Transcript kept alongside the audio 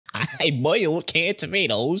buy boiled canned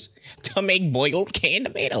tomatoes to make boiled canned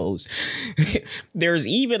tomatoes. There's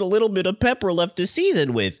even a little bit of pepper left to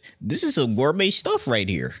season with. This is some gourmet stuff right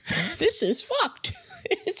here. This is fucked.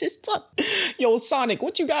 This is fucked. Yo, Sonic,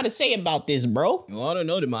 what you got to say about this, bro? Well, I don't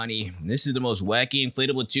know, Damoni. This is the most wacky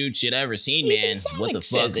inflatable tube shit I ever seen, man. What the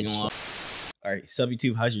fuck is going on? All right, sub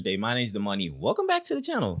YouTube, how's your day? My name's Damoni. Welcome back to the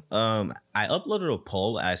channel. I uploaded a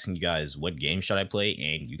poll asking you guys what game should I play,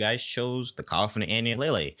 and you guys chose the Coffin and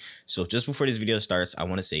LeyLey. So just before this video starts, I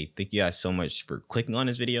want to say thank you guys so much for clicking on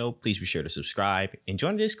this video. Please be sure to subscribe and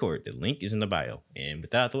join the Discord. The link is in the bio. And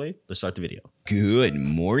with that out of the way, let's start the video. Good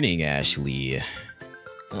morning, Ashley.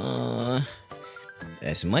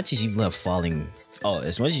 As much as you love feeling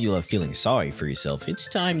sorry for yourself, it's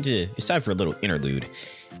time for a little interlude.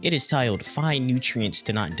 It is titled Find Nutrients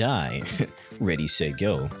to Not Die. Ready, set,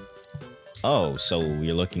 go. Oh, so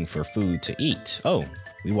you're looking for food to eat. Oh,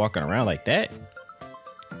 we walking around like that?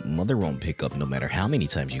 Mother won't pick up no matter how many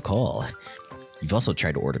times you call. You've also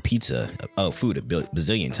tried to order food a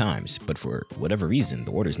bazillion times, but for whatever reason,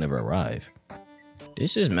 the orders never arrive.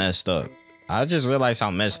 This is messed up. I just realized how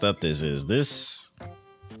messed up this is. This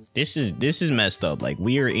is messed up. Like,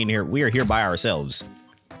 we are here by ourselves.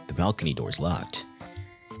 The balcony door's locked.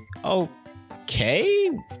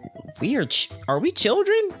 Okay, are we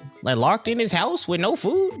children? Like, locked in his house with no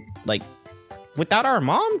food? Like, without our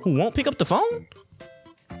mom who won't pick up the phone?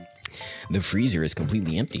 The freezer is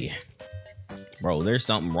completely empty. Bro, there's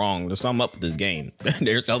something wrong. There's something up with this game.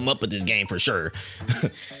 There's something up with this game for sure.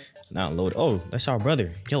 Now load. Oh, that's our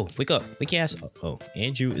brother. Yo, wake up. Wake your ass up. Oh,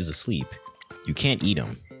 Andrew is asleep. You can't eat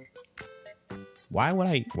him. Why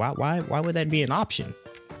would would that be an option?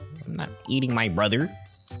 I'm not eating my brother.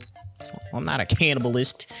 I'm not a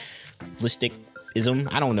cannibalistic.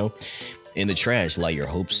 I don't know. In the trash lie your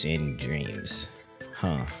hopes and dreams.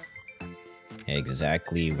 Huh.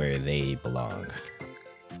 Exactly where they belong.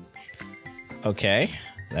 Okay.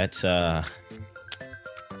 That's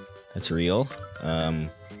real.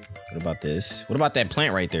 What about this? What about that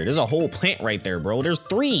plant right there? There's a whole plant right there, bro. There's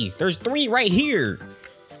three. There's three right here.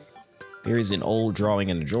 There is an old drawing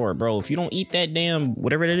in the drawer, bro. If you don't eat that damn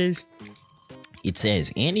whatever it is. It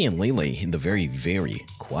says Andy and LeyLey in the very, very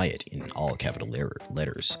quiet in all capital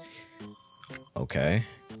letters. Okay.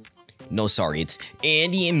 No, sorry. It's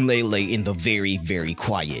Andy and LeyLey in the very, very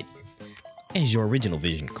quiet. As your original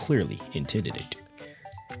vision clearly intended it.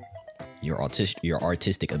 Your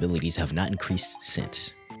artistic abilities have not increased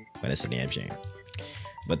since. But that's a damn shame.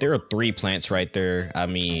 But there are three plants right there. I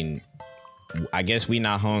mean, I guess we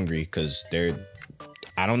not hungry because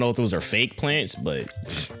I don't know if those are fake plants, but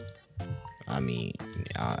I mean,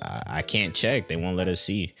 I can't check. They won't let us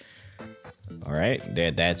see. All right,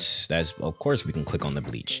 that's of course we can click on the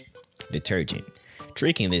bleach. Detergent.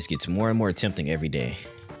 Drinking this gets more and more tempting every day.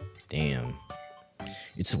 Damn.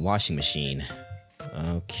 It's a washing machine.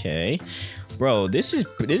 Okay. Bro, this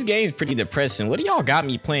game's pretty depressing. What do y'all got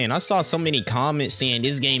me playing? I saw so many comments saying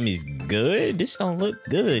this game is good. This don't look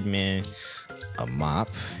good, man. A mop.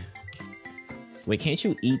 Wait, can't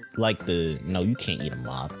you eat like no, you can't eat a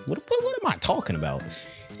mop. What am I talking about?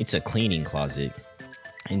 It's a cleaning closet.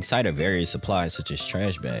 Inside are various supplies such as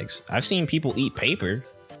trash bags. I've seen people eat paper.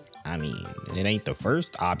 I mean, it ain't the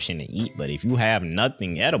first option to eat, but if you have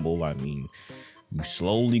nothing edible, I mean, you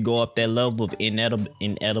slowly go up that level of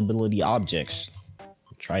inedibility objects.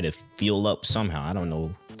 Try to fuel up somehow. I don't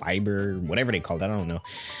know. Fiber, whatever they call that. I don't know.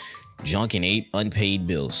 Junk and unpaid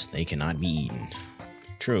bills. They cannot be eaten.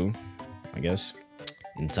 True, I guess.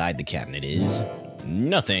 Inside the cabinet is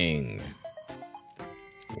nothing.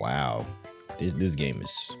 Wow. This game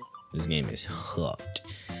is hooked.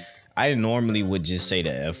 I normally would just say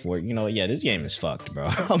the F word. You know, yeah, this game is fucked, bro.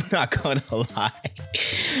 I'm not gonna lie.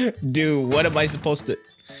 Dude, what am I supposed to...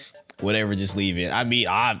 Whatever, just leave it. I mean,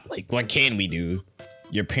 like, what can we do?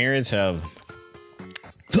 Your parents have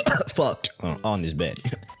fucked on this bed.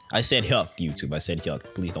 I said huck, YouTube. I said huck.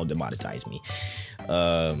 Please don't demonetize me.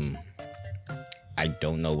 I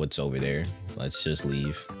don't know what's over there. Let's just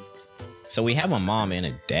leave. So we have a mom and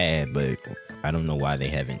a dad, but I don't know why they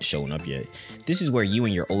haven't shown up yet. This is where you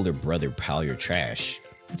and your older brother pile your trash.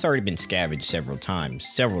 It's already been scavenged several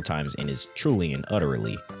times, and is truly and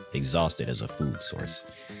utterly exhausted as a food source.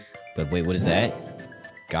 But wait, what is that?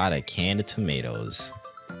 Got a can of tomatoes.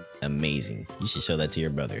 Amazing. You should show that to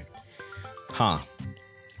your brother. Huh.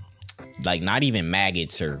 Like, not even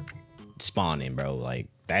maggots are spawning, bro. Like,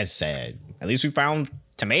 that's sad. At least we found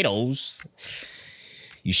tomatoes.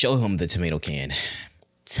 You show him the tomato can.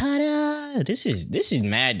 Ta-da! This is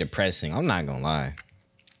mad depressing. I'm not gonna lie.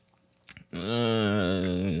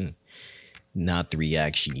 Not the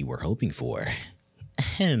reaction you were hoping for.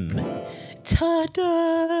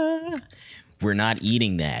 Ta-da! We're not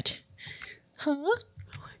eating that. Huh?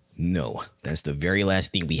 No, that's the very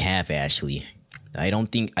last thing we have, Ashley. I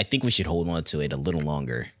think we should hold on to it a little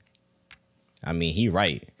longer. I mean, he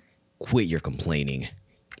right. Quit your complaining.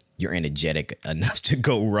 You're energetic enough to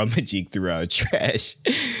go rummaging through our trash.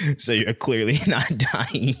 So you're clearly not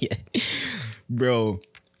dying yet. Bro,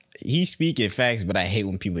 he's speaking facts, but I hate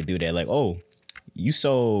when people do that. Like, oh, you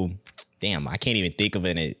so... Damn, I can't even think of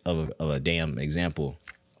a damn example.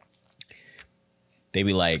 They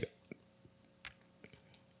be like...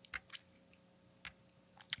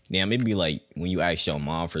 Damn, it'd be like when you ask your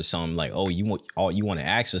mom for something, like, oh, you want to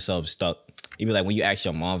ask for some stuff. It'd be like when you ask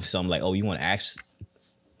your mom for something, like, oh, you want to ask...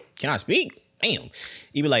 Can I speak? Damn.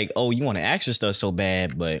 You'd be like, oh, you want to ask for stuff so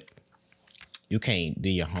bad, but you can't do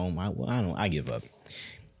your home. I give up.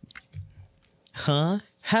 Huh?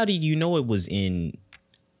 How did you know it was in?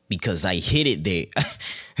 Because I hid it there.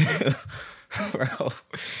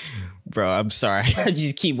 Bro, I'm sorry. I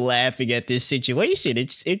just keep laughing at this situation.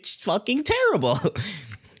 It's fucking terrible.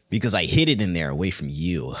 Because I hid it in there away from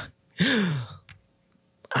you.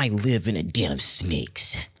 I live in a den of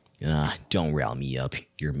snakes. Don't rile me up.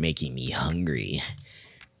 You're making me hungry.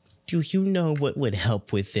 Do you know what would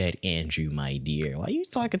help with that, Andrew, my dear? Why are you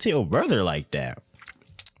talking to your brother like that?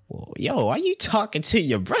 Well, yo, why are you talking to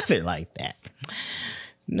your brother like that?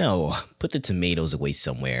 No, put the tomatoes away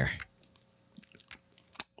somewhere.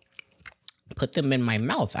 Put them in my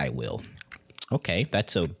mouth, I will. Okay,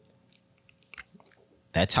 that's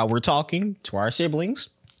how we're talking to our siblings.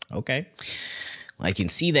 Okay. I can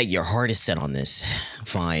see that your heart is set on this.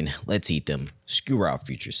 Fine, let's eat them. Screw our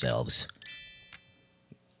future selves.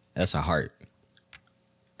 That's a heart.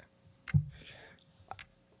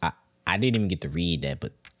 I didn't even get to read that,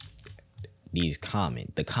 but the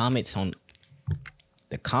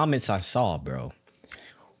comments I saw, bro.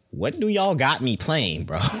 What do y'all got me playing,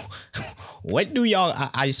 bro? What do y'all...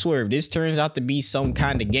 I swear, if this turns out to be some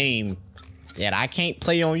kind of game that I can't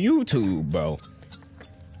play on YouTube, bro.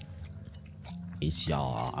 It's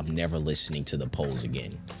y'all. I'm never listening to the polls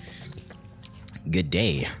again. Good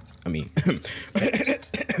day. I mean...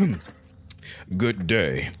 Good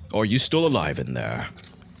day. Are you still alive in there?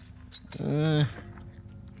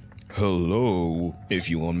 Hello. If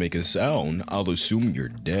you won't make a sound, I'll assume you're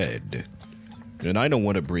dead. And I don't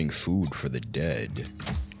want to bring food for the dead.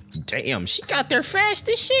 Damn, she got there fast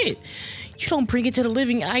as shit. You don't bring it to the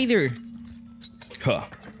living either. Huh.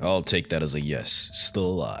 I'll take that as a yes. Still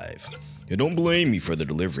alive. And don't blame me for the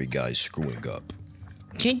delivery guys screwing up.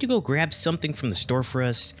 Can't you go grab something from the store for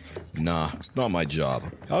us? Nah, not my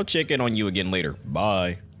job. I'll check in on you again later.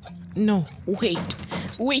 Bye. No, wait,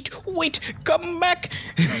 come back.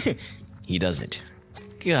 He doesn't.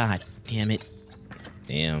 God damn it.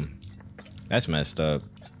 Damn. That's messed up.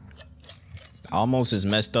 Almost as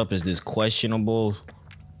messed up as this questionable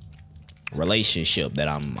relationship that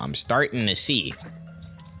I'm starting to see.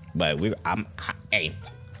 But I'm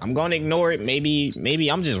gonna ignore it. Maybe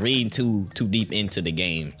I'm just reading too deep into the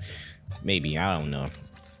game. Maybe, I don't know.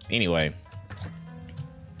 Anyway.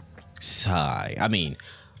 Sigh. I mean,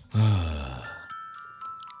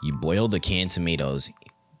 you boil the canned tomatoes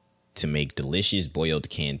to make delicious boiled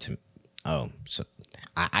canned oh, so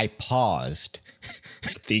I paused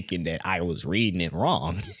thinking that I was reading it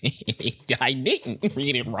wrong. I didn't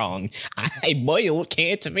read it wrong. I boiled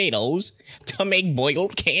canned tomatoes to make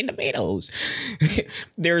boiled canned tomatoes.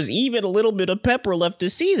 There's even a little bit of pepper left to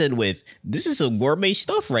season with. This is some gourmet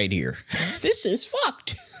stuff right here. This is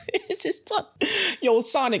fucked. This is fucked. Yo,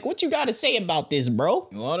 Sonic, what you got to say about this, bro?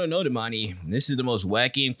 Well, I don't know, Damoni. This is the most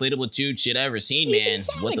wacky inflatable tube shit I've ever seen, man.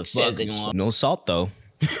 What the fuck is going on? No salt, though.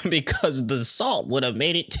 Because the salt would have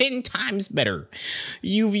made it 10 times better.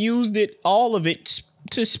 You've used all of it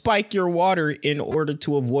to spike your water in order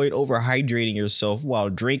to avoid overhydrating yourself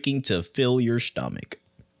while drinking to fill your stomach.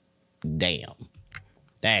 Damn.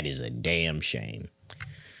 That is a damn shame.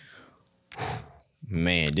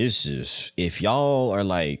 Man, this is... If y'all are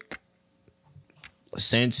like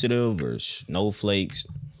sensitive or snowflakes...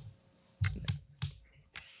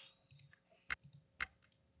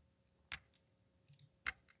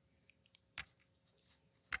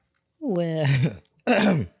 Well,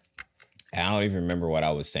 I don't even remember what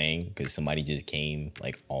I was saying because somebody just came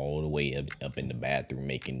like all the way up in the bathroom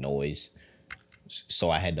making noise. So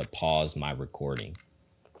I had to pause my recording.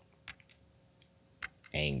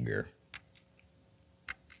 Anger.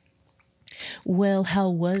 Well, how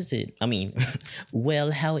was it? I mean,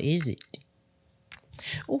 well, how is it?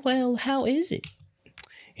 Well, how is it?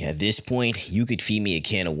 At this point, you could feed me a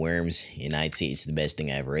can of worms and I'd say it's the best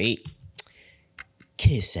thing I ever ate.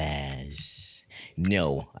 Kisses.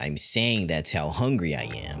 No, I'm saying that's how hungry I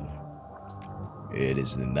am. It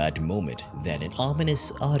is in that moment that an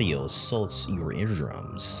ominous audio assaults your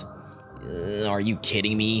eardrums. Are you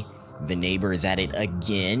kidding me? The neighbor is at it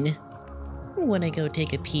again? Wanna go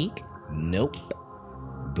take a peek? Nope.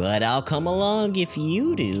 But I'll come along if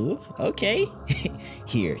you do. Okay.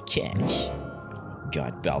 Here, catch.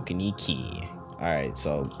 Got balcony key. Alright,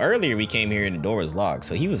 so earlier we came here and the door was locked.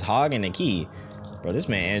 So he was hogging the key. Bro, this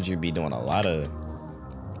man Andrew be doing a lot of...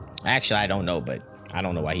 Actually, I don't know, but I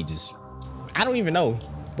don't know why he just... I don't even know.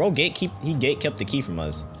 Bro, he kept the key from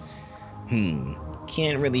us.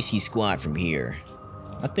 Can't really see squat from here.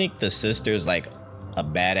 I think the sister's like a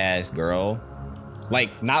badass girl.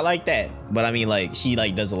 Like, not like that, but I mean, like, she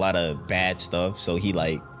like does a lot of bad stuff. So he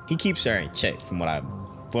keeps her in check from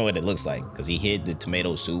what it looks like, because he hid the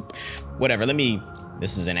tomato soup. Whatever.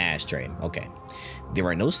 This is an ashtray. Okay. There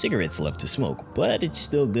are no cigarettes left to smoke, but it's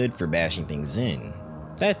still good for bashing things in.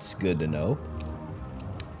 That's good to know.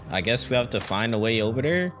 I guess we have to find a way over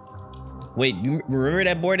there. Wait, you remember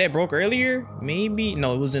that board that broke earlier? Maybe.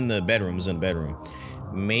 No, it was in the bedroom. It was in the bedroom.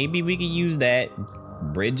 Maybe we could use that,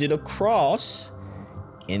 bridge it across,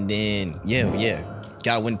 and then, yeah.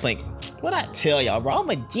 Got one plank. What I tell y'all, bro? I'm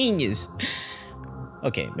a genius.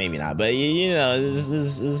 Okay, maybe not, but you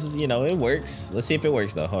know, it works. Let's see if it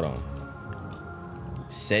works though. Hold on.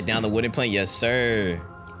 Set down the wooden plank. Yes, sir.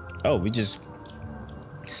 Oh, we just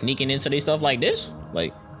sneaking into these stuff like this?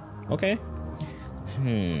 Like, okay.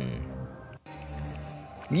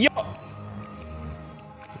 Yo!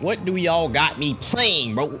 What do y'all got me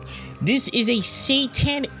playing, bro? This is a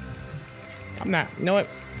satanic... You know what?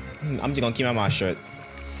 I'm just gonna keep my mouth shut.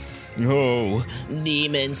 Oh,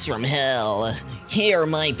 demons from hell, hear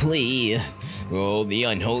my plea. Oh, the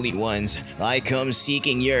unholy ones, I come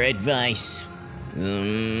seeking your advice.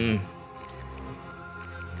 I'm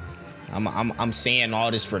saying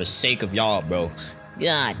all this for the sake of y'all, bro.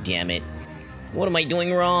 God damn it. What am I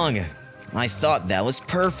doing wrong? I thought that was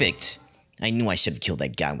perfect. I knew I should have killed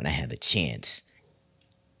that guy when I had the chance.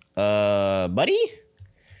 Buddy?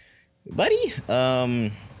 What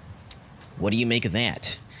do you make of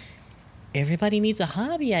that? Everybody needs a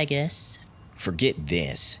hobby, I guess. Forget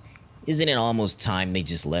this. Isn't it almost time they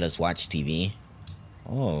just let us watch TV?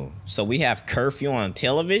 Oh, so we have curfew on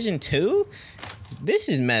television too? This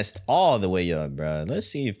is messed all the way up, bro. Let's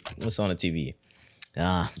see what's on the TV.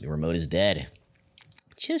 Ah, the remote is dead.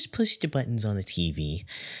 Just push the buttons on the TV.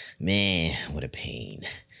 Man, what a pain.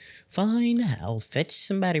 Fine, I'll fetch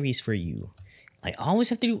some batteries for you. I always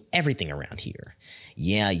have to do everything around here.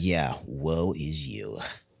 Yeah, woe is you.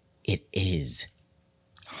 It is.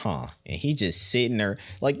 Huh. And he just sitting there.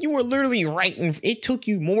 Like, you were literally right in... It took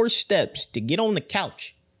you more steps to get on the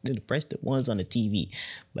couch than to press the ones on the TV.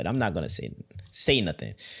 But I'm not going to say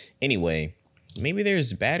nothing. Anyway, maybe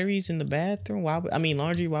there's batteries in the bathroom.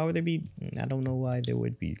 Laundry. Why would there be... I don't know why there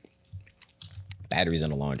would be batteries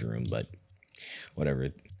in the laundry room, but whatever.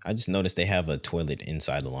 I just noticed they have a toilet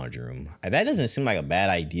inside the laundry room. That doesn't seem like a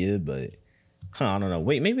bad idea, but... I don't know.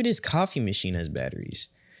 Wait, maybe this coffee machine has batteries.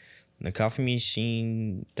 The coffee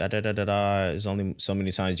machine, There's only so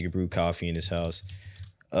many times you can brew coffee in this house.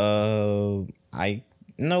 No,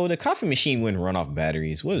 the coffee machine wouldn't run off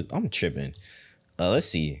batteries. I'm tripping. Let's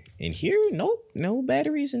see. In here, nope, no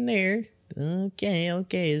batteries in there.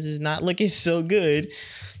 Okay, this is not looking so good.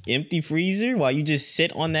 Empty freezer while you just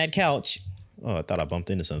sit on that couch. Oh, I thought I bumped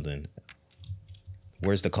into something.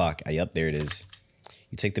 Where's the clock? Yep, there it is.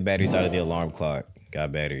 You take the batteries out of the alarm clock.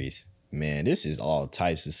 Got batteries. Man, this is all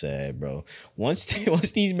types of sad, bro. Once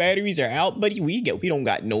these batteries are out, buddy, we don't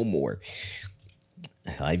got no more.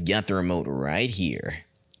 I've got the remote right here.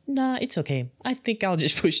 Nah, it's okay. I think I'll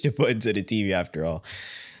just push the buttons of the TV after all.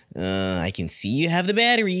 I can see you have the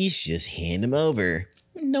batteries. Just hand them over.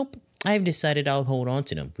 Nope. I've decided I'll hold on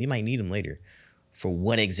to them. We might need them later. For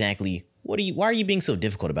what exactly? Why are you being so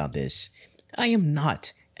difficult about this? I am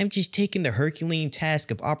not. I'm just taking the Herculean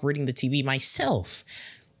task of operating the TV myself.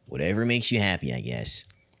 Whatever makes you happy, I guess.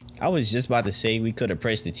 I was just about to say we could have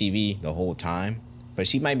pressed the TV the whole time, but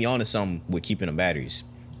she might be onto something with keeping the batteries.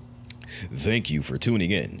 Thank you for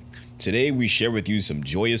tuning in. Today we share with you some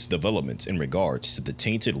joyous developments in regards to the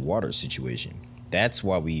tainted water situation. Is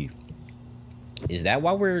that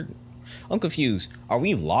why we're... I'm confused. Are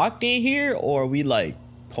we locked in here or are we like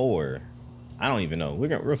poor? I don't even know.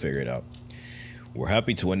 We'll figure it out. We're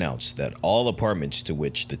happy to announce that all apartments to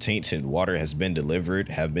which the tainted water has been delivered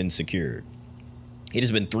have been secured. It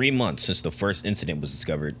has been 3 months since the first incident was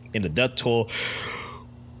discovered, and the death toll...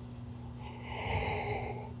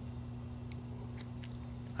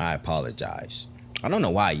 I apologize. I don't know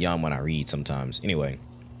why I yawn when I read sometimes. Anyway,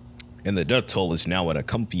 And the death toll is now at a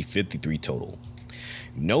comfy 53 total.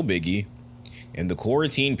 No biggie. And the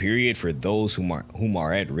quarantine period for those whom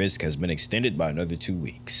are at risk has been extended by another 2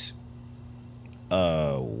 weeks.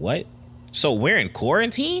 What? So we're in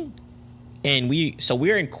quarantine? And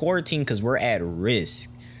we're in quarantine because we're at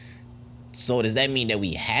risk. So does that mean that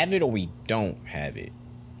we have it or we don't have it?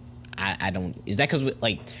 I don't. Is that because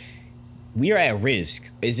we are at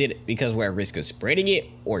risk? Is it because we're at risk of spreading it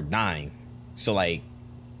or dying? So like,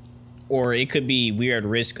 or it could be we're at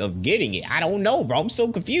risk of getting it. I don't know, bro. I'm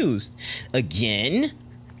so confused. Again?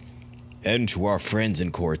 And to our friends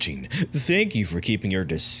in quarantine, thank you for keeping your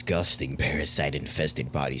disgusting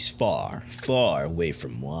parasite-infested bodies far, far away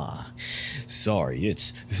from moi. Sorry,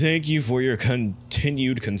 it's thank you for your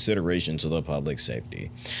continued consideration to the public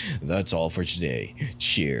safety. That's all for today.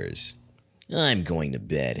 Cheers. I'm going to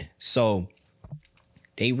bed. So,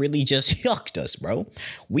 they really just yucked us, bro.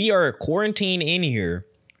 We are quarantined in here.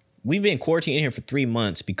 We've been quarantined in here for 3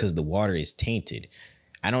 months because the water is tainted.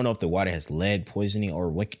 I don't know if the water has lead poisoning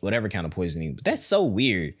or whatever kind of poisoning, but that's so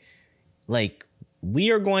weird. Like,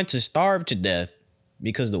 we are going to starve to death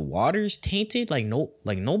because the water's tainted. Like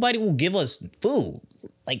nobody will give us food.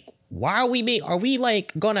 Like, why are we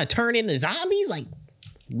like gonna turn into zombies? Like,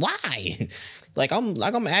 why?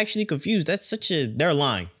 I'm actually confused. That's they're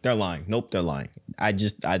lying. Nope, they're lying. I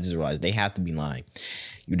just realized they have to be lying.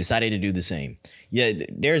 You decided to do the same. Yeah,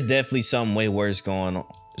 there's definitely something way worse going on.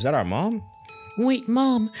 Is that our mom? Wait,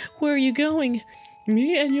 Mom, where are you going?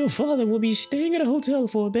 Me and your father will be staying at a hotel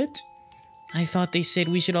for a bit. I thought they said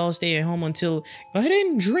we should all stay at home until I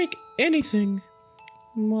didn't drink anything.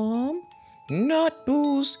 Mom? Not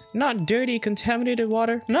booze, not dirty, contaminated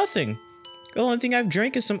water, nothing. The only thing I've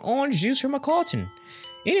drank is some orange juice from a carton.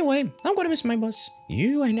 Anyway, I'm going to miss my bus.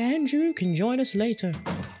 You and Andrew can join us later.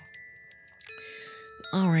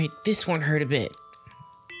 Alright, this one hurt a bit.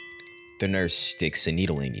 The nurse sticks a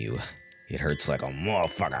needle in you. It hurts like a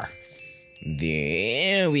motherfucker.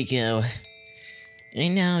 There we go.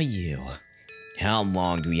 And now you. How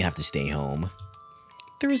long do we have to stay home?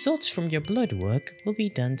 The results from your blood work will be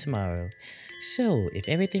done tomorrow. So, if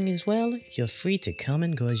everything is well, you're free to come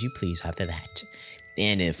and go as you please after that.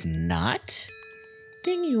 And if not,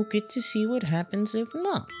 then you'll get to see what happens if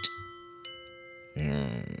not.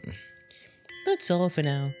 That's all for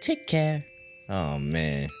now. Take care. Oh,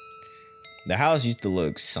 man. The house used to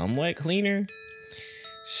look somewhat cleaner.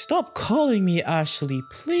 Stop calling me Ashley,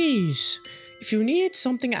 please. If you need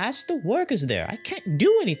something, ask the workers there. I can't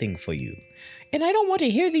do anything for you. And I don't want to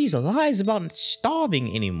hear these lies about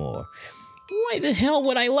starving anymore. Why the hell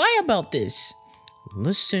would I lie about this?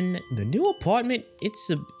 Listen, the new apartment,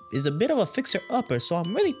 is a bit of a fixer-upper, so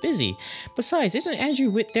I'm really busy. Besides, isn't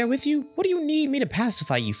Andrew there with you? What do you need me to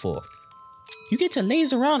pacify you for? You get to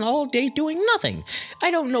laze around all day doing nothing. I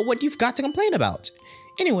don't know what you've got to complain about.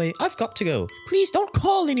 Anyway, I've got to go. Please don't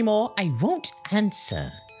call anymore. I won't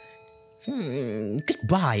answer.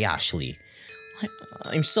 Goodbye, Ashley.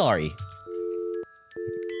 I'm sorry.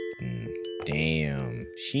 Damn.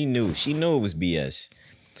 She knew it was BS.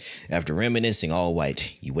 After reminiscing all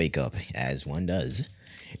white, you wake up, as one does.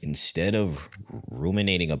 Instead of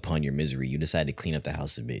ruminating upon your misery, you decide to clean up the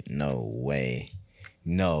house a bit. No way.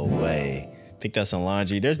 No way. Picked up some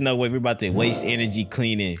laundry. There's no way we're about to waste energy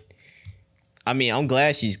cleaning. I mean, I'm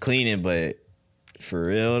glad she's cleaning, but for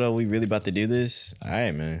real though, we really about to do this? All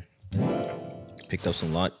right, man. Picked up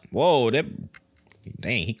some laundry. Whoa, dang,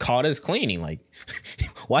 he caught us cleaning. Like,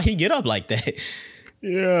 why he get up like that?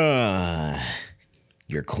 Yeah.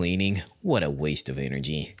 You're cleaning? What a waste of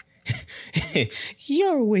energy.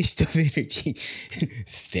 You're a waste of energy.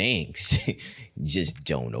 Thanks. Just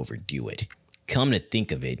don't overdo it. Come to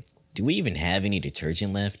think of it, do we even have any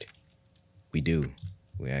detergent left? We do.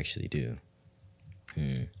 We actually do.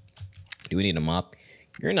 Do we need a mop?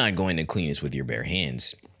 You're not going to clean this with your bare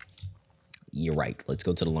hands. You're right. Let's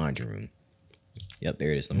go to the laundry room. Yep,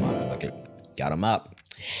 there it is, the mop bucket. Got a mop.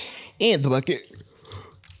 And the bucket.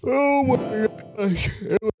 Oh my gosh.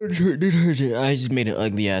 I just made an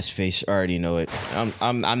ugly ass face. I already know it.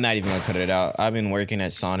 I'm not even gonna cut it out. I've been working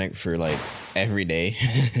at Sonic for like every day.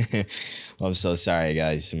 I'm so sorry,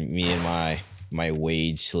 guys. Me and my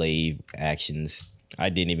wage slave actions. I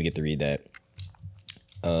didn't even get to read that.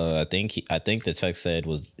 I think the text said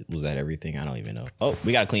was that everything? I don't even know. Oh,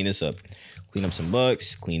 we gotta clean this up. Clean up some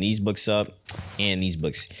books. Clean these books up and these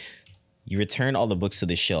books. You return all the books to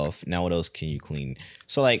the shelf. Now what else can you clean?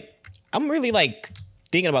 So like, I'm really like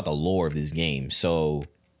thinking about the lore of this game. So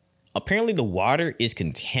apparently the water is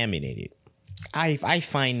contaminated. I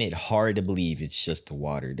find it hard to believe it's just the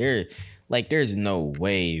water. There's no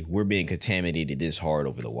way we're being contaminated this hard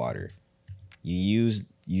over the water. You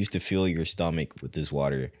used to fill your stomach with this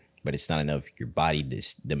water, but it's not enough. Your body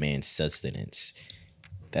demands sustenance.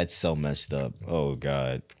 That's so messed up. Oh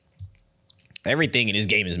God. Everything in this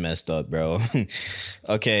game is messed up, bro.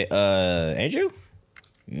 Okay, Andrew?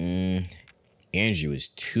 Andrew is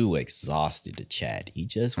too exhausted to chat. He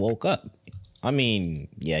just woke up. I mean,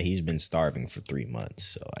 yeah, he's been starving for 3 months,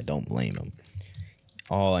 so I don't blame him.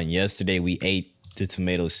 Oh, and yesterday we ate the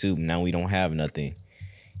tomato soup. Now we don't have nothing.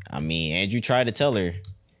 I mean, Andrew tried to tell her.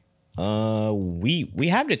 We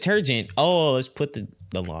have detergent. Oh, let's put the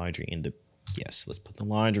laundry in the... Yes, let's put the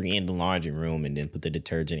laundry in the laundry room and then put the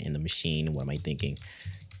detergent in the machine. What am I thinking?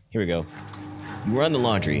 Here we go. You run the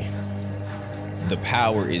laundry. The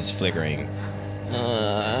power is flickering.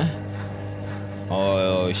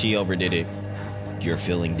 Oh, she overdid it. You're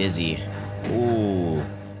feeling dizzy. Ooh,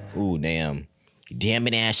 damn. Damn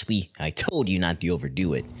it, Ashley. I told you not to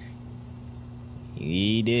overdo it.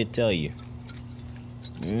 He did tell you.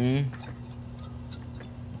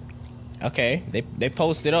 Okay, they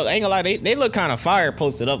posted up. I ain't gonna lie, they look kind of fire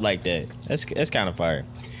posted up like that. That's kind of fire.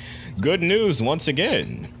 Good news once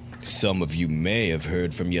again. Some of you may have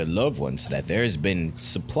heard from your loved ones that there's been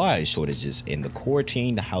supply shortages in the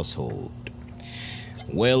quarantined household.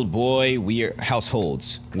 Well, boy, we are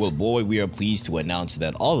we are pleased to announce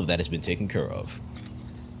that all of that has been taken care of.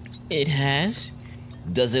 It has?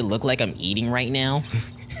 Does it look like I'm eating right now?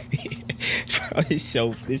 Bro, this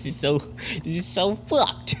is so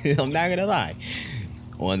fucked. I'm not gonna lie.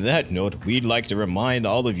 On that note, we'd like to remind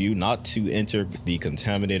all of you not to enter the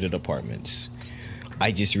contaminated apartments.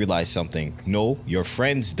 I just realized something. No, your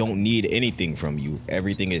friends don't need anything from you.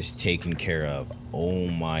 Everything is taken care of. Oh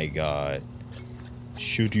my God.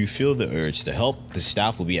 Should you feel the urge to help, the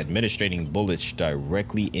staff will be administering bullets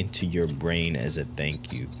directly into your brain as a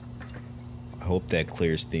thank you. I hope that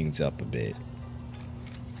clears things up a bit.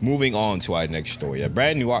 Moving on to our next story. A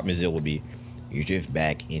brand new art museum will be, you drift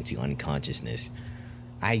back into unconsciousness.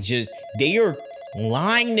 They are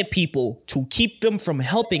lying to people to keep them from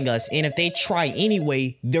helping us, and if they try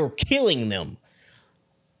anyway, they're killing them.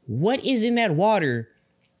 What is in that water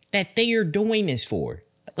that they are doing this for?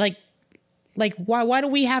 Like why do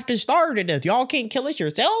we have to starve to death? Y'all can't kill us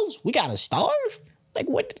yourselves? We gotta starve? Like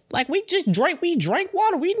what? Like we drank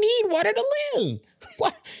water. We need water to live.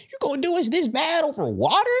 What you gonna do us this bad over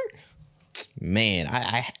water? Man,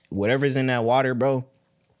 I whatever's in that water, bro,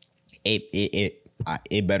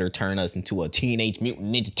 it better turn us into a teenage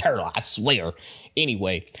mutant ninja turtle, I swear.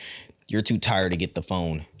 Anyway, you're too tired to get the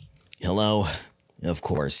phone. Hello? Of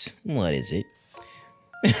course. What is it?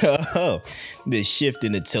 Oh, the shift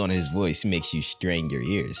in the tone of his voice makes you strain your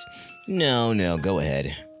ears. No, go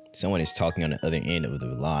ahead. Someone is talking on the other end of the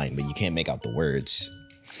line, but you can't make out the words.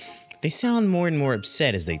 They sound more and more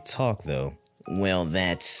upset as they talk, though. Well,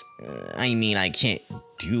 that's... I can't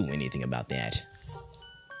do anything about that.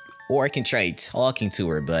 Or I can try talking to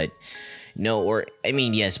her, but...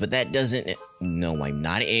 yes, but that doesn't... No, I'm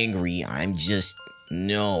not angry. I'm just...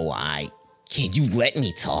 Can you let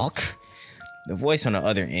me talk? The voice on the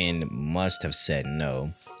other end must have said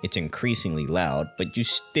no. It's increasingly loud, but you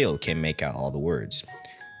still can make out all the words.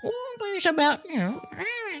 It's about, the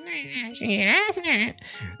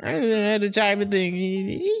type of thing.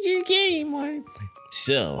 He just can't anymore.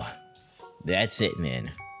 So, that's it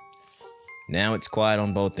then. Now it's quiet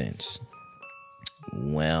on both ends.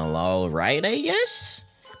 Well, alright, I guess.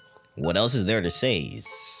 What else is there to say?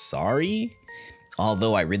 Sorry?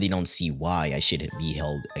 Although I really don't see why I should be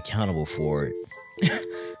held accountable for it.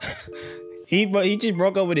 He just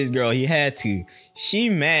broke up with his girl. He had to. She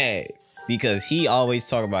mad because he always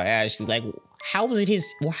talk about Ashley. Like, how is it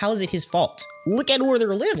his fault? Look at where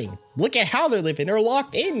they're living. Look at how they're living. They're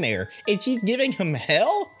locked in there. And she's giving him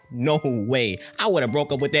hell? No way. I would have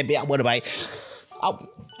broke up with that bitch. I would have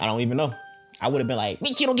I don't even know. I would have been like,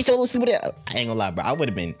 bitch, you don't get your little sleep with that. I ain't gonna lie, bro. I would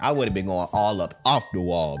have been going all up off the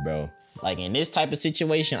wall, bro. Like, in this type of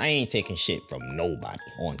situation, I ain't taking shit from nobody.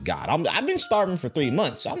 On God. I've been starving for 3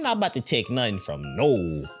 months, so I'm not about to take nothing from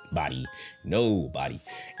nobody.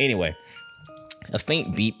 Anyway, a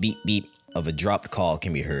faint beep, beep, beep of a dropped call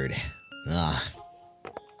can be heard.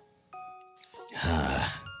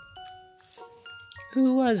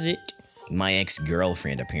 Who was it? My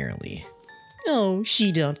ex-girlfriend, apparently. Oh,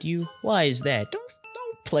 she dumped you. Why is that? Don't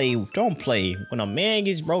play. When a man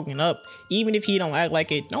gets broken up, even if he don't act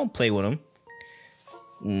like it, don't play with him.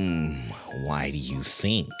 Why do you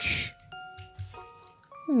think?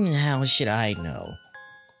 How should I know?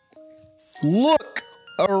 Look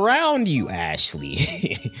around you, Ashley.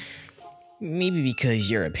 Maybe because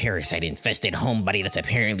you're a parasite-infested homebody that's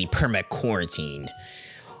apparently perma-quarantined.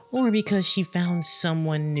 Or because she found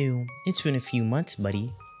someone new. It's been a few months,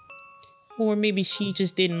 buddy. Or maybe she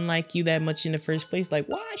just didn't like you that much in the first place. Like,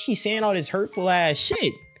 why is she saying all this hurtful ass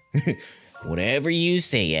shit? Whatever you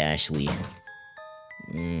say, Ashley.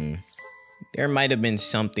 There might have been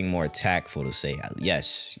something more tactful to say.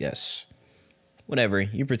 Yes. Whatever.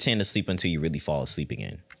 You pretend to sleep until you really fall asleep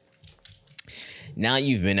again. Now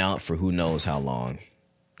you've been out for who knows how long.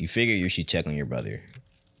 You figure you should check on your brother.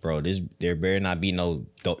 Bro, there better not be no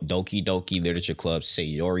Doki Doki Literature Club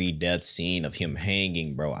Sayori death scene of him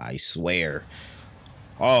hanging, bro. I swear.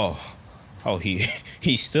 Oh,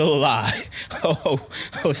 he's still alive. Oh,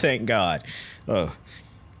 thank God. Oh,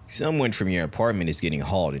 someone from your apartment is getting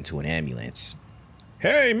hauled into an ambulance.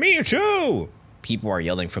 Hey, me too! People are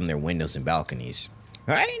yelling from their windows and balconies.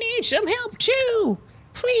 I need some help too!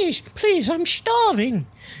 Please, I'm starving.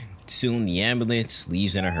 Soon the ambulance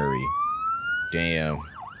leaves in a hurry. Damn.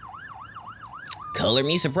 Color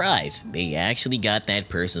me surprised. They actually got that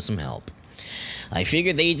person some help. I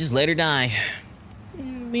figured they'd just let her die.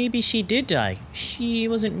 Maybe she did die. She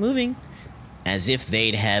wasn't moving. As if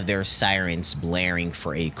they'd have their sirens blaring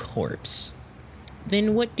for a corpse.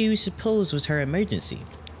 Then what do you suppose was her emergency?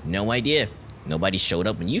 No idea. Nobody showed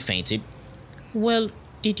up when you fainted. Well,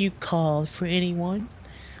 did you call for anyone?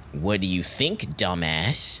 What do you think,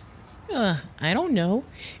 dumbass? I don't know.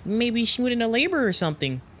 Maybe she went into labor or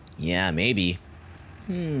something. Yeah, maybe.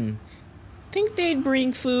 Think they'd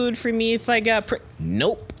bring food for me if I got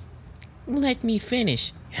Nope. Let me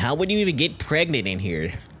finish. How would you even get pregnant in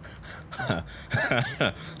here?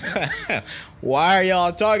 Why are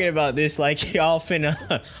y'all talking about this like y'all finna...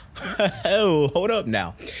 Oh, hold up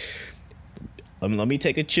now. Let me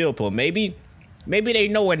take a chill pill. Maybe they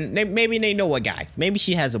know a guy. Maybe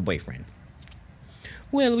she has a boyfriend.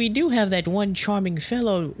 Well, we do have that one charming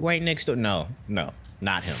fellow right next door. No,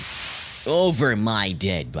 not him. Over my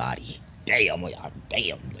dead body. Damn.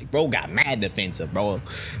 Like, bro got mad defensive, bro.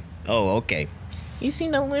 Oh, okay. He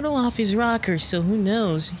seemed a little off his rocker, so who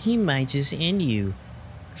knows? He might just end you.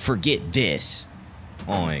 Forget this.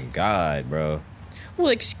 Oh my God, bro. Well,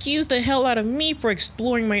 excuse the hell out of me for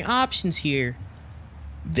exploring my options here.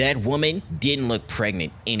 That woman didn't look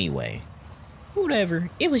pregnant anyway.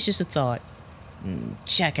 Whatever. It was just a thought.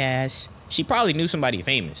 Jackass. She probably knew somebody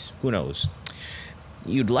famous. Who knows?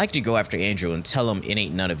 You'd like to go after Andrew and tell him it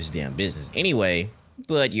ain't none of his damn business anyway,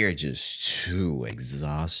 but you're just too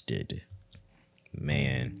exhausted.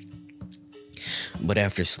 Man. But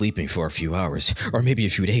after sleeping for a few hours, or maybe a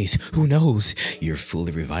few days, who knows? You're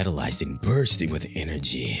fully revitalized and bursting with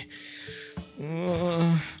energy.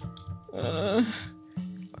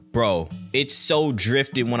 Bro, it's so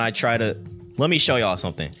drifted when I try to... Let me show y'all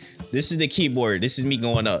something. This is the keyboard. This is me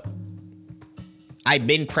going up. I've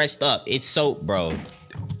been pressed up. It's so... Bro.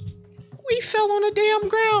 We fell on the damn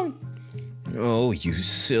ground. Oh, you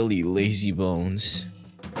silly lazy bones.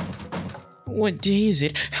 What day is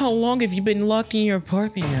it? How long have you been locked in your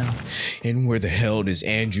apartment now? And where the hell does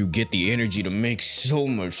Andrew get the energy to make so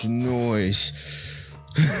much noise?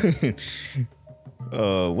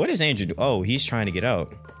 What does Andrew do? Oh, he's trying to get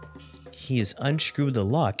out. He has unscrewed the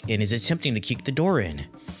lock and is attempting to kick the door in.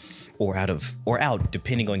 Or out,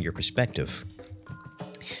 depending on your perspective.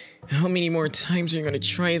 How many more times are you gonna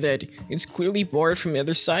try that? It's clearly barred from the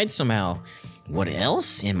other side somehow. What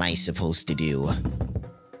else am I supposed to do?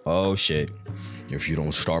 Oh shit. If you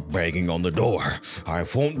don't start banging on the door, I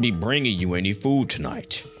won't be bringing you any food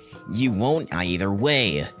tonight. You won't either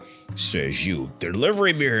way. Says you.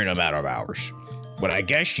 Delivery be here in a matter of hours. But I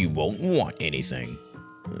guess you won't want anything.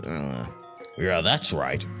 Yeah, that's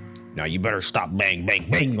right. Now you better stop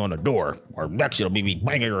bang on the door, or next it'll be me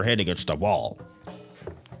banging your head against the wall.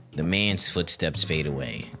 The man's footsteps fade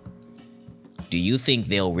away. Do you think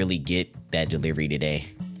they'll really get that delivery today?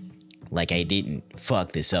 Like I didn't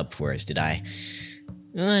fuck this up for us, did I?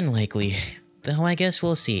 Unlikely. Though I guess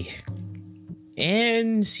we'll see.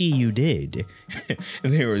 And see you did.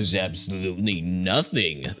 There was absolutely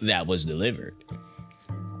nothing that was delivered.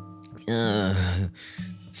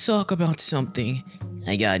 Talk about something.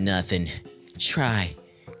 I got nothing. Try.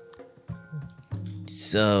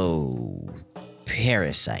 So,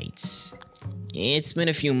 parasites. It's been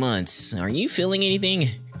a few months. Are you feeling anything?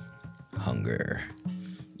 Hunger.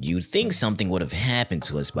 You'd think something would have happened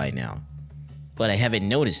to us by now. But I haven't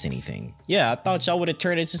noticed anything. Yeah, I thought y'all would have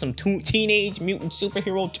turned into some teenage mutant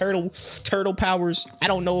superhero turtle powers. I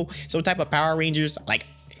don't know, some type of Power Rangers. Like,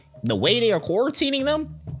 the way they are quarantining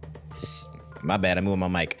them? My bad, I'm moving my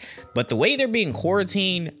mic. But the way they're being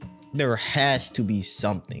quarantined, there has to be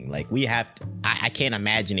something. Like, we have to, I can't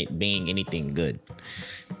imagine it being anything good.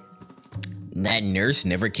 That nurse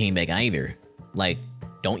never came back either. Like,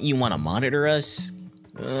 Don't you want to monitor us?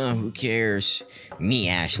 Who cares? Me,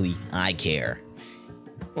 Ashley, I care.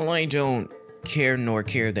 Well, I don't care nor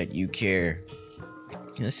care that you care.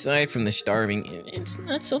 Aside from the starving, it's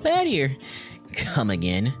not so bad here. Come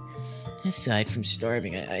again. Aside from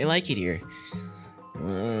starving, I like it here.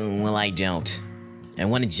 Well, I don't. I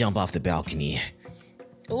want to jump off the balcony.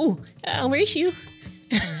 Oh, I'll race you.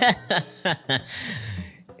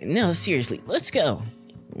 No, seriously, let's go.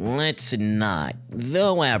 Let's not,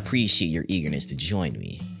 though I appreciate your eagerness to join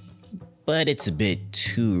me. But it's a bit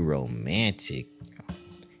too romantic.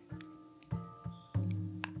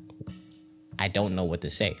 I don't know what to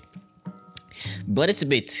say. But it's a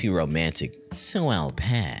bit too romantic, so I'll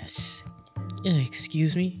pass.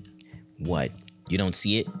 Excuse me? What? You don't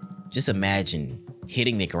see it? Just imagine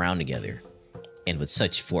hitting the ground together, and with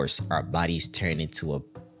such force, our bodies turn into a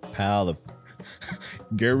pile of...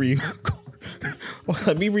 Gary...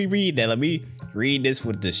 Let me reread that. Let me read this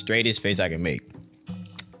with the straightest face I can make.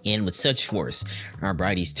 And with such force, our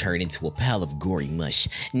bodies turn into a pile of gory mush,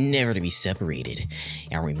 never to be separated.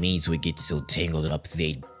 Our remains would get so tangled up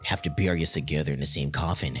they'd have to bury us together in the same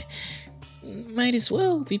coffin. Might as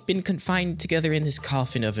well. We've been confined together in this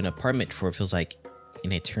coffin of an apartment for what feels like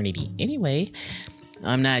an eternity anyway.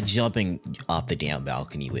 I'm not jumping off the damn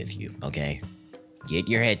balcony with you, okay? Get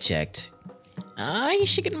your head checked. You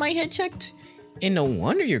should get my head checked? And no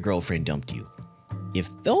wonder your girlfriend dumped you.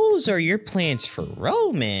 If those are your plans for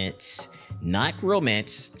romance, not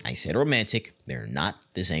romance, I said romantic, they're not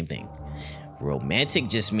the same thing. Romantic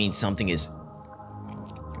just means something is...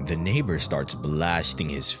 The neighbor starts blasting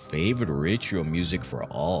his favorite ritual music for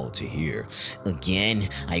all to hear. Again,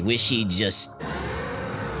 I wish he'd just...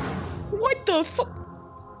 What the fuck?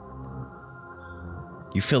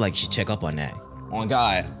 You feel like you should check up on that. On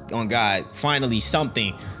God, finally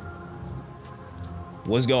something.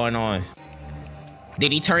 What's going on?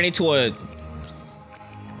 Did he turn into a...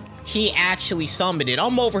 He actually summoned it.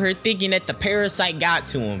 I'm over here thinking that the parasite got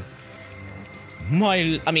to him.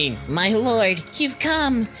 My lord, you've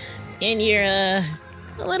come. And you're, a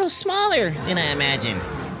little smaller than I imagined.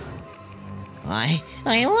 I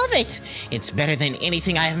love it. It's better than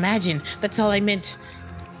anything I imagined. That's all I meant.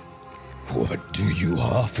 What do you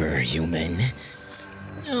offer, human?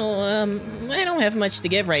 Oh, I don't have much to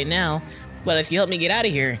give right now. But if you help me get out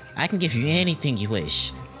of here, I can give you anything you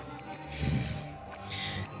wish.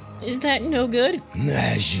 Is that no good?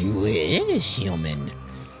 As you wish, human.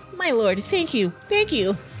 My lord, thank you. Thank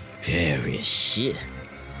you. Very shit.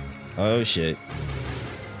 Oh, shit.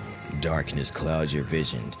 Darkness clouds your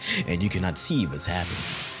vision, and you cannot see what's happening.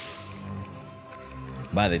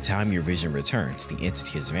 By the time your vision returns, the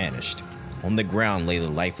entity has vanished. On the ground lay the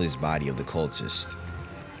lifeless body of the cultist.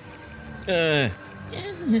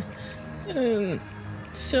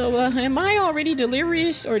 So, am I already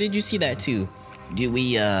delirious, or did you see that too? Do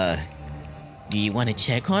you want to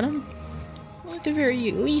check on him? Well, at the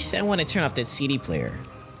very least, I want to turn off that CD player.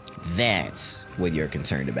 That's what you're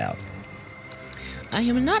concerned about. I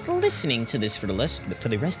am not listening to this for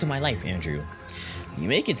the rest of my life, Andrew. You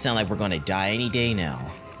make it sound like we're gonna die any day now.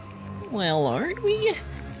 Well, aren't we?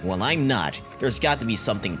 Well, I'm not. There's got to be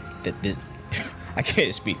something that this... I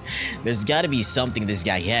can't speak. There's got to be something this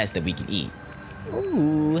guy has that we can eat.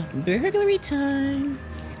 Ooh, burglary time.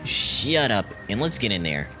 Shut up, and let's get in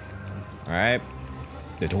there. Alright?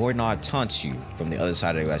 The doorknob taunts you from the other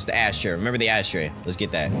side of the glass. The ashtray. Remember the ashtray. Let's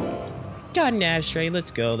get that. Got an ashtray.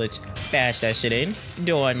 Let's go. Let's bash that shit in.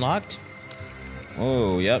 Door unlocked.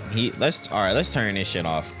 Oh, yep. Alright, let's turn this shit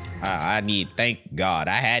off. Thank God.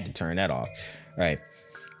 I had to turn that off. Alright.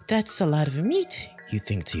 That's a lot of meat, you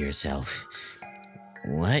think to yourself.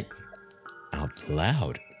 What? Out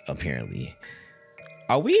loud, apparently.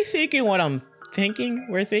 Are we thinking what I'm thinking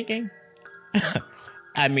we're thinking?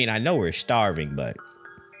 I mean, I know we're starving, but...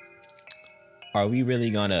 Are we really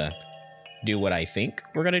gonna do what I think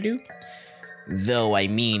we're gonna do? Though, I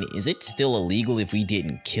mean, is it still illegal if we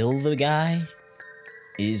didn't kill the guy?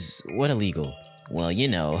 Is what illegal? Well, you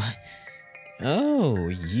know... Oh,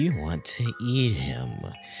 you want to eat him.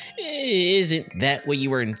 Isn't that what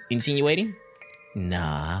you were insinuating?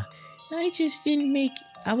 Nah, I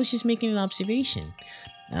was just making an observation.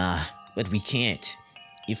 But we can't.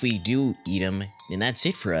 If we do eat him, then that's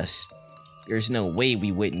it for us. There's no way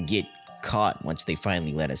we wouldn't get caught once they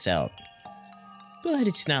finally let us out. But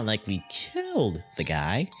it's not like we killed the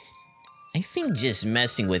guy. I think just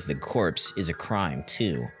messing with the corpse is a crime,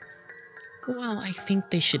 too. Well, I think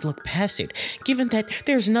they should look past it, given that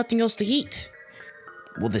there's nothing else to eat.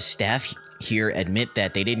 Will the staff here admit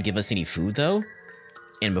that they didn't give us any food, though?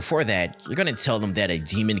 And before that, you're gonna tell them that a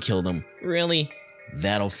demon killed them? Really?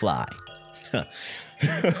 That'll fly.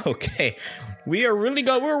 Okay. We're really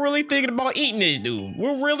thinking about eating this dude. We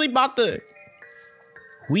are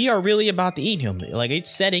really about to eat him. Like, it's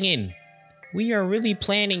setting in. We are really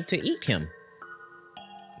planning to eat him.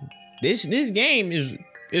 This game is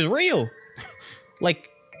real. Like,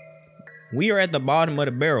 we are at the bottom of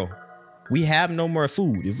the barrel. We have no more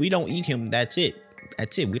food. If we don't eat him, that's it.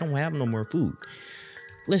 That's it. We don't have no more food.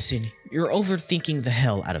 Listen, you're overthinking the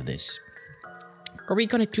hell out of this. Are we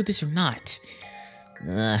gonna do this or not?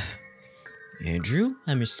 Andrew,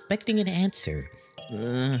 I'm expecting an answer.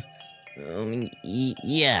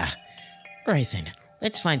 Yeah. All right then,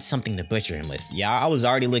 let's find something to butcher him with. Yeah, I was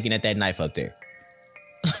already looking at that knife up there.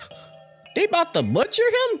 They about to butcher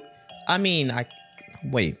him? I mean,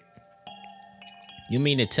 wait. You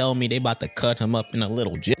mean to tell me they about to cut him up into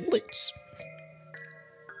little giblets?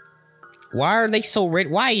 Why are they so ready?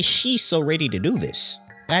 Why is she so ready to do this?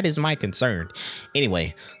 That is my concern.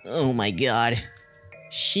 Anyway, oh my god.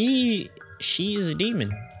 She is a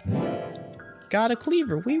demon. Got a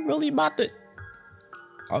cleaver. We really about to...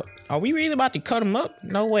 Are we really about to cut him up?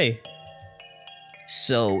 No way.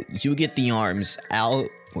 So, you get the arms, I'll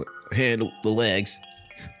handle the legs.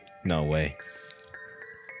 No way.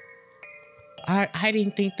 I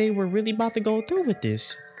didn't think they were really about to go through with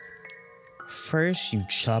this. First, you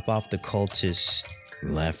chop off the cultist's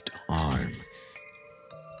left arm.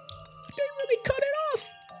 They really cut it off.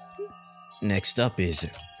 Next up is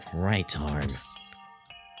right arm.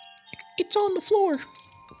 It's on the floor.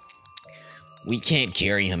 We can't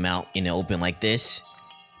carry him out in the open like this.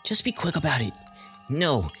 Just be quick about it.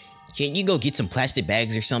 No, can't you go get some plastic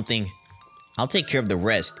bags or something? I'll take care of the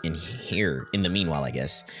rest in here in the meanwhile, I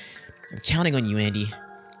guess. I'm counting on you, Andy.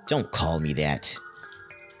 Don't call me that.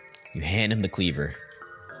 You hand him the cleaver.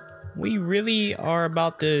 We really are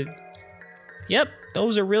about to... Yep,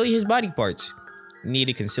 those are really his body parts. You need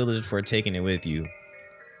to conceal this before taking it with you.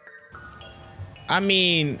 I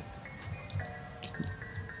mean...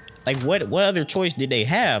 Like, what other choice did they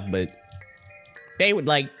have? But they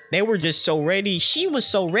were just so ready. She was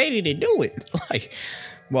so ready to do it. Like,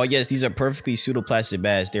 well, yes, these are perfectly pseudoplastic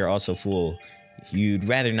bags. They're also full. You'd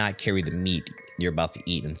rather not carry the meat you're about to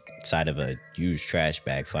eat inside of a used trash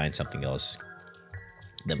bag. Find something else.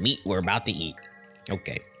 The meat we're about to eat.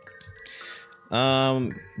 Okay.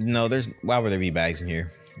 No, why would there be bags in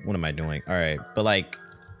here? What am I doing? All right, but like,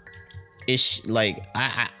 it's like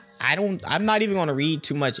I'm not even gonna read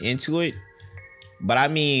too much into it. But I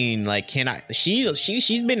mean, like,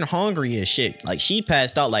 she's been hungry as shit. Like, she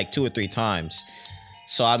passed out like 2 or 3 times.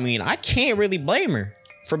 So I mean, I can't really blame her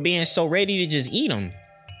for being so ready to just eat them.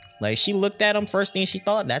 Like, she looked at them, first thing she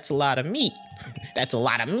thought, that's a lot of meat. That's a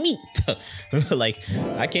lot of meat. Like,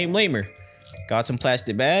 I can't blame her. Got some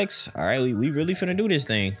plastic bags. All right, we really finna do this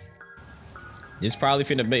thing. This probably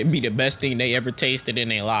finna be the best thing they ever tasted in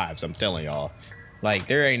their lives, I'm telling y'all. Like,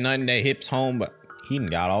 there ain't nothing that hits home, but he done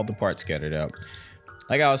got all the parts scattered up.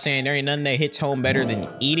 Like I was saying, there ain't nothing that hits home better than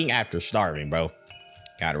eating after starving, bro.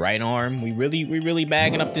 Got right arm. We really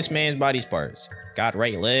bagging up this man's body's parts. Got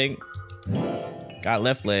right leg. Got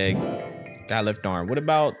left leg. Got left arm. What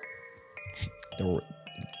about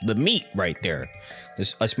the meat right there?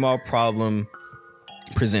 There's a small problem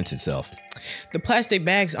presents itself. The plastic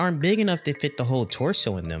bags aren't big enough to fit the whole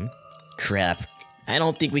torso in them. Crap. I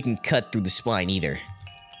don't think we can cut through the spine either.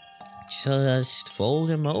 Just fold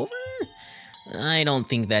him over? I don't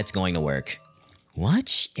think that's going to work.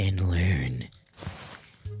 Watch and learn.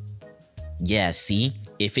 Yeah, see?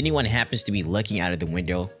 If anyone happens to be looking out of the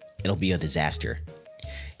window, it'll be a disaster.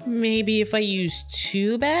 Maybe if I use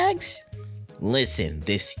 2 bags? Listen,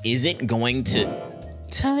 this isn't going to...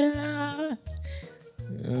 Ta-da!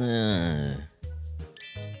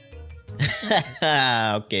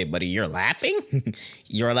 Okay, buddy, you're laughing?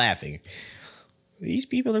 You're laughing. These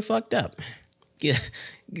people are fucked up.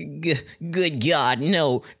 Good God,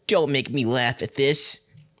 no, don't make me laugh at this.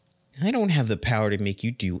 I don't have the power to make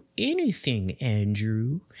you do anything,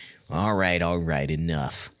 Andrew. All right,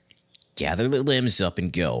 enough. Gather the limbs up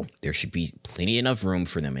and go. There should be plenty enough room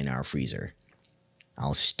for them in our freezer.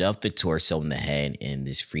 I'll stuff the torso and the head in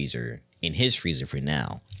his freezer for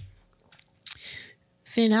now.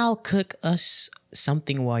 Then I'll cook us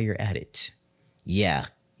something while you're at it. Yeah,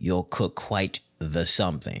 you'll cook quite the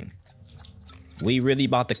something. We really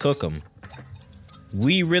about to cook them.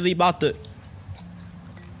 We really about to...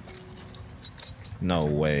 No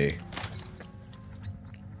way.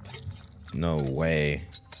 No way.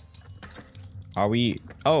 Are we...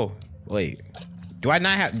 Oh, wait. Do I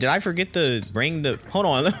not have... Did I forget to bring the... Hold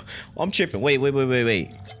on. I'm tripping. Wait.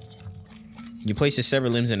 You place the severed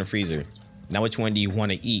limbs in the freezer. Now which one do you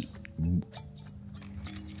want to eat?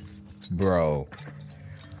 Bro.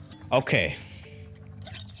 Okay.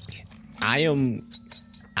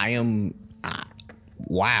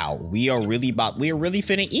 Wow. We are really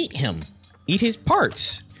finna eat him. Eat his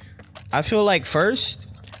parts. I feel like first,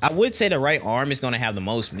 I would say the right arm is gonna have the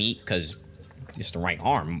most meat because it's the right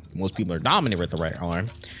arm. Most people are dominant with the right arm.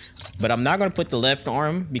 But I'm not gonna put the left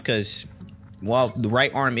arm because while the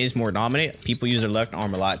right arm is more dominant, people use their left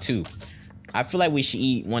arm a lot too. I feel like we should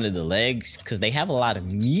eat one of the legs because they have a lot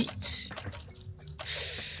of meat.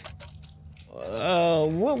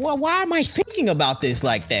 Why am I thinking about this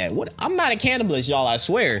like that? What? I'm not a cannibalist, y'all, I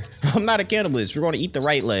swear. I'm not a cannibalist. We're gonna eat the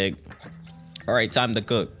right leg. All right, time to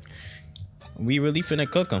cook. We really finna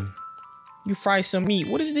cook them. You fry some meat.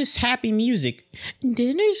 What is this happy music?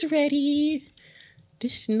 Dinner's ready.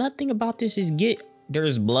 This is nothing about this is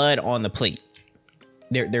there's blood on the plate.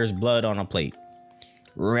 There's blood on a plate.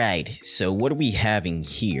 Right, so what are we having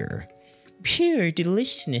here? Pure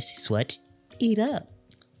deliciousness is what? Eat up.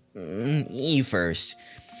 You first.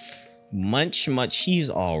 Munch. She's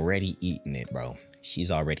already eating it, bro.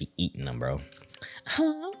 She's already eating them, bro.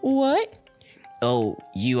 Huh? What? Oh,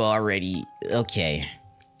 you already... Okay.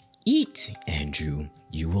 Eat, Andrew.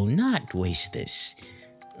 You will not waste this.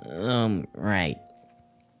 Right.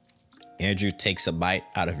 Andrew takes a bite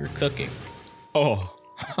out of your cooking. Oh.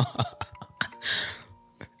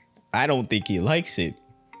 I don't think he likes it.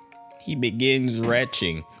 He begins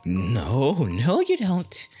retching. No, you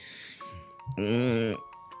don't.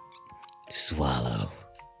 Swallow.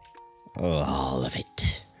 All of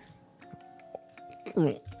it.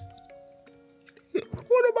 What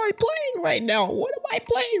am I playing right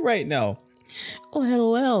now?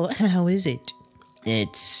 Well, how is it?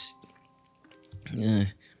 It's...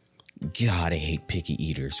 God, I hate picky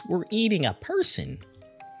eaters. We're eating a person.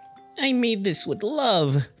 I made this with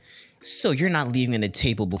love. So you're not leaving the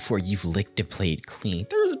table before you've licked the plate clean.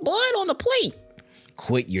 There's blood on the plate.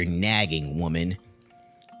 Quit your nagging, woman.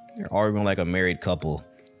 You're arguing like a married couple.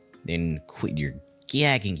 Then quit your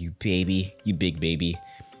gagging, you baby. You big baby.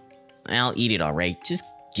 I'll eat it, all right. Just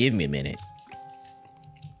give me a minute.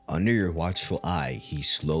 Under your watchful eye, he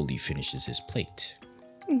slowly finishes his plate.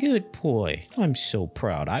 Good boy. I'm so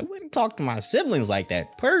proud. I wouldn't talk to my siblings like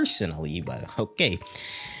that personally, but okay.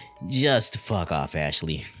 Just fuck off,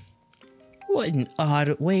 Ashley. What an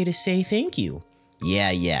odd way to say thank you.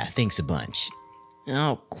 Yeah, thanks a bunch.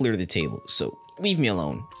 I'll clear the table, so leave me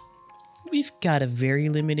alone. We've got a very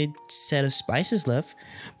limited set of spices left,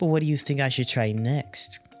 but what do you think I should try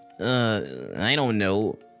next? I don't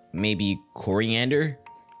know. Maybe coriander?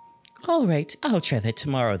 Alright, I'll try that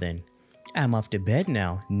tomorrow then. I'm off to bed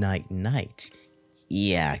now. Night.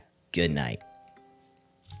 Yeah, good night.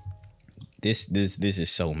 This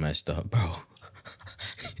is so messed up, bro.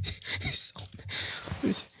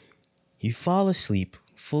 You fall asleep,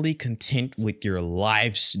 fully content with your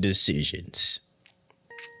life's decisions.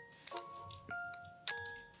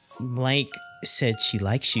 Blake said she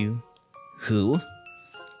likes you. Who?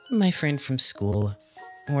 My friend from school.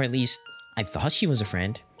 Or at least, I thought she was a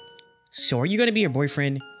friend. So are you gonna be her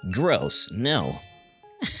boyfriend? Gross, no.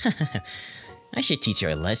 I should teach her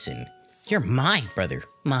a lesson. You're mine, brother,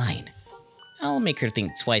 mine. I'll make her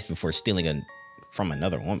think twice before stealing from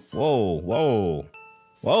another one. Whoa.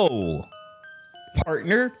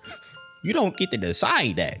 Partner, you don't get to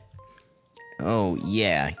decide that. Oh,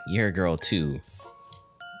 yeah, you're a girl too.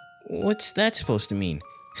 What's that supposed to mean?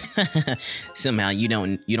 Somehow you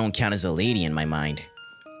don't count as a lady in my mind.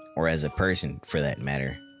 Or as a person, for that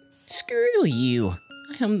matter. Screw you.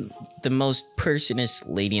 I am the most personest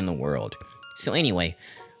lady in the world. So anyway,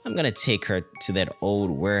 I'm gonna take her to that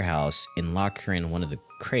old warehouse and lock her in one of the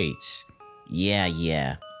crates.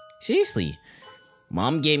 Yeah. Seriously,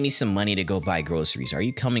 Mom gave me some money to go buy groceries. Are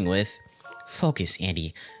you coming with? Focus,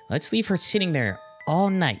 Andy. Let's leave her sitting there all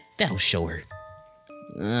night. That'll show her.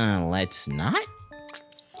 Let's not?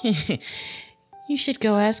 You should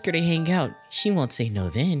go ask her to hang out. She won't say no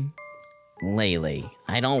then. LeyLey,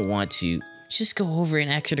 I don't want to. Just go over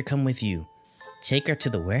and ask her to come with you. Take her to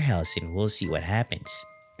the warehouse and we'll see what happens.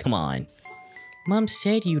 Come on. Mom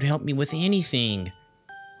said you'd help me with anything.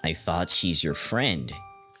 I thought she's your friend.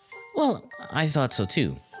 Well, I thought so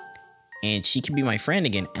too. And she can be my friend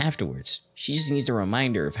again afterwards. She just needs a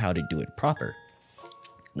reminder of how to do it proper.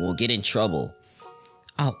 We'll get in trouble.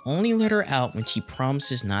 I'll only let her out when she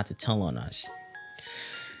promises not to tell on us.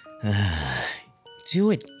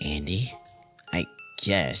 Do it, Andy. I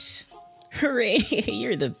guess. Hooray,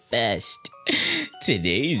 you're the best.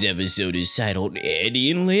 Today's episode is titled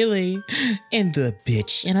Andy and LeyLey and the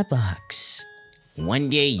Bitch in a Box. One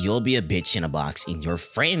day you'll be a bitch in a box and your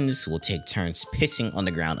friends will take turns pissing on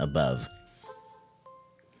the ground above.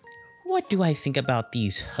 What do I think about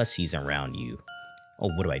these hussies around you? Oh,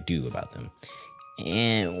 what do I do about them?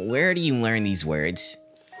 And where do you learn these words?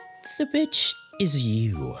 The bitch is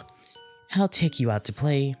you. I'll take you out to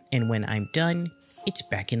play, and when I'm done, it's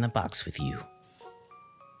back in the box with you.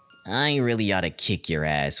 I really ought to kick your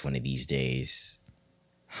ass one of these days.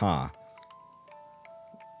 Huh.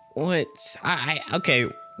 What? Okay,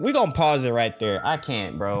 we gonna pause it right there. I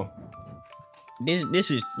can't, bro. This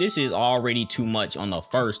is already too much on the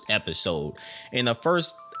first episode. In the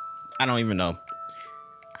first, I don't even know.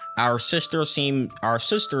 Our sister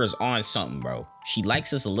is on something, bro. She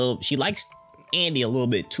likes Andy a little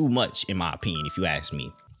bit too much, in my opinion, if you ask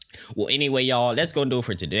me. Well, anyway, y'all, that's gonna do it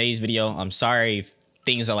for today's video. I'm sorry if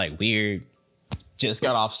things are like weird. Just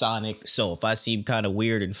got off Sonic, so if I seem kind of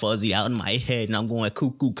weird and fuzzy out in my head and I'm going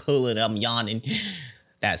cuckoo cool and I'm yawning,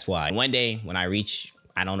 that's why. One day when I reach,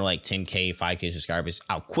 I don't know, like 10K, 5K subscribers,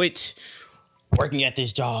 I'll quit working at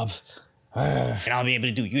this job and I'll be able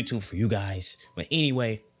to do YouTube for you guys. But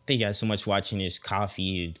anyway, thank you guys so much for watching this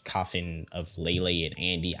Coffin of LeyLey and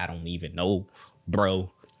Andy. I don't even know,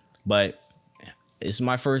 bro, but it's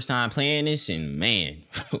my first time playing this, and man,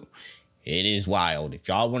 it is wild. If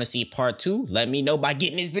y'all want to see part 2, let me know by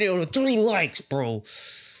getting this video to 3 likes, bro.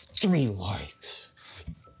 3 likes.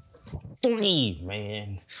 3,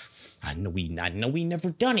 man. I know we never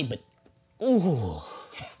done it, but ooh.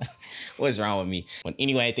 What's wrong with me? But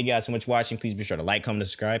anyway, thank you guys so much for watching. Please be sure to like, comment,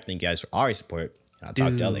 subscribe. Thank you guys for all your support. I'll talk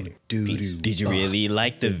to y'all later. Peace. Did you really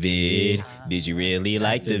like the vid? Did you really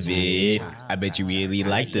like the vid? I bet you really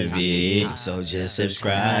like the vid. So just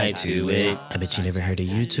subscribe to it. I bet you never heard a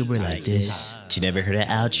YouTuber like this. You never heard an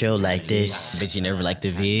outro like this. Bet you never liked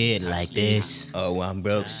the vid like this. Oh, I'm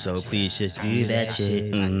broke, so please just do that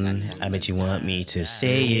shit. I bet you want me to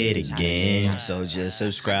say it again. So just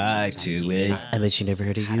subscribe to it. I bet you never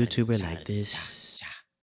heard a YouTuber like this.